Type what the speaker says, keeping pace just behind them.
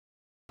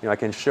I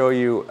can show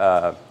you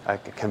a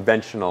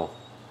conventional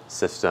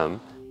system.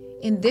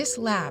 In this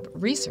lab,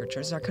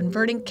 researchers are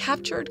converting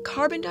captured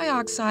carbon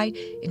dioxide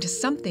into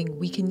something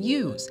we can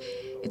use.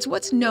 It's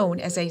what's known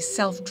as a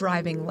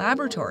self-driving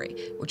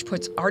laboratory, which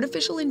puts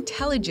artificial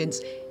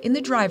intelligence in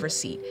the driver's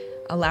seat,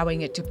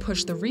 allowing it to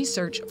push the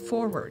research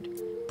forward.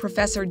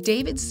 Professor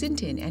David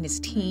Sinton and his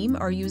team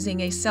are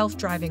using a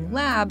self-driving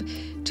lab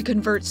to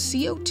convert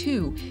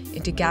CO2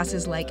 into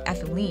gases like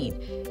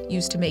ethylene,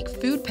 used to make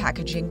food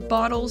packaging,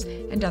 bottles,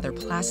 and other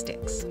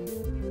plastics.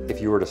 If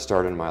you were to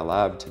start in my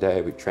lab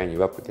today, we'd train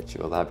you up, we'd get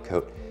you a lab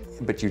coat,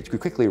 but you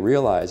quickly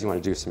realize you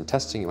want to do some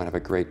testing, you want to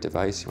have a great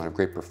device, you want to have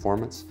great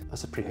performance.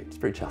 It's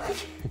pretty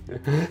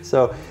challenging.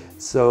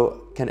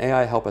 So can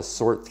AI help us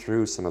sort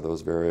through some of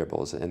those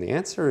variables? And the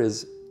answer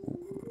is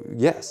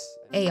yes.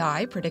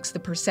 AI predicts the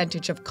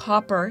percentage of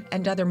copper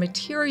and other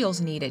materials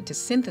needed to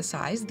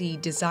synthesize the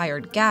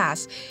desired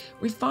gas,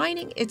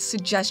 refining its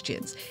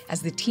suggestions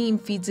as the team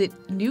feeds it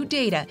new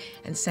data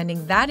and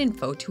sending that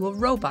info to a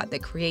robot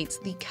that creates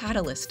the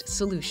catalyst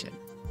solution.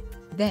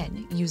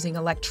 Then, using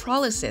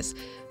electrolysis,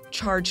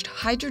 charged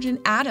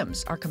hydrogen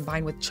atoms are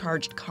combined with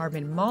charged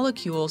carbon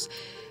molecules,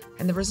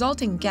 and the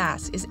resulting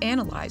gas is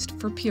analyzed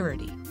for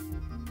purity.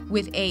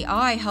 With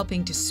AI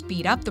helping to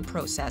speed up the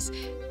process,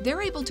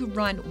 they're able to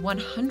run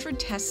 100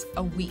 tests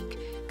a week,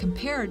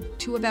 compared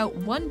to about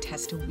 1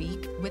 test a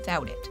week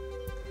without it.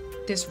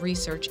 This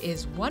research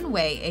is one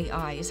way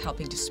AI is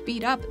helping to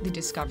speed up the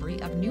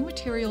discovery of new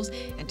materials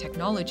and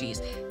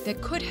technologies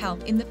that could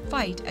help in the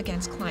fight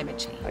against climate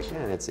change.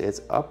 Again,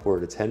 it's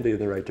upward, it's heading in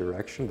the right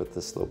direction, but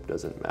the slope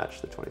doesn't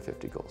match the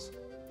 2050 goals.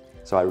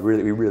 So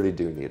we really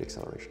do need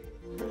acceleration.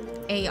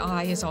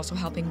 AI is also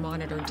helping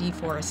monitor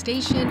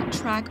deforestation,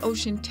 track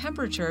ocean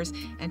temperatures,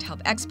 and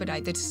help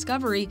expedite the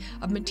discovery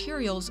of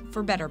materials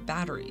for better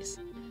batteries.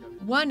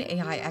 One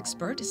AI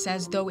expert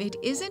says though it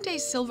isn't a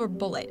silver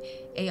bullet,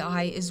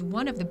 AI is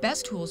one of the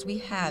best tools we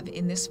have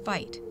in this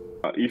fight.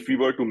 If we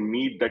were to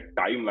meet the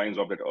timelines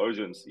of that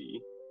urgency,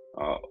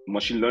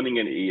 machine learning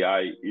and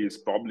AI is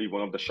probably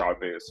one of the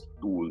sharpest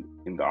tools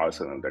in the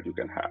arsenal that you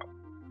can have.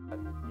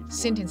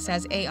 Sinton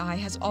says AI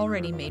has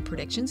already made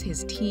predictions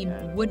his team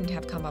wouldn't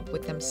have come up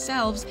with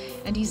themselves,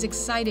 and he's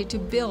excited to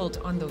build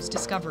on those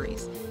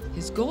discoveries.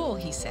 His goal,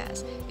 he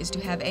says, is to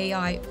have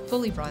AI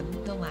fully run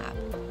the lab.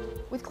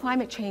 With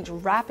climate change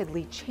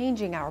rapidly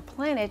changing our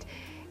planet,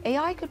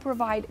 AI could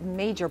provide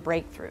major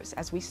breakthroughs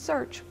as we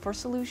search for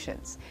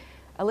solutions.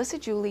 Alyssa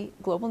Julie,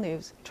 Global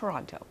News,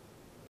 Toronto.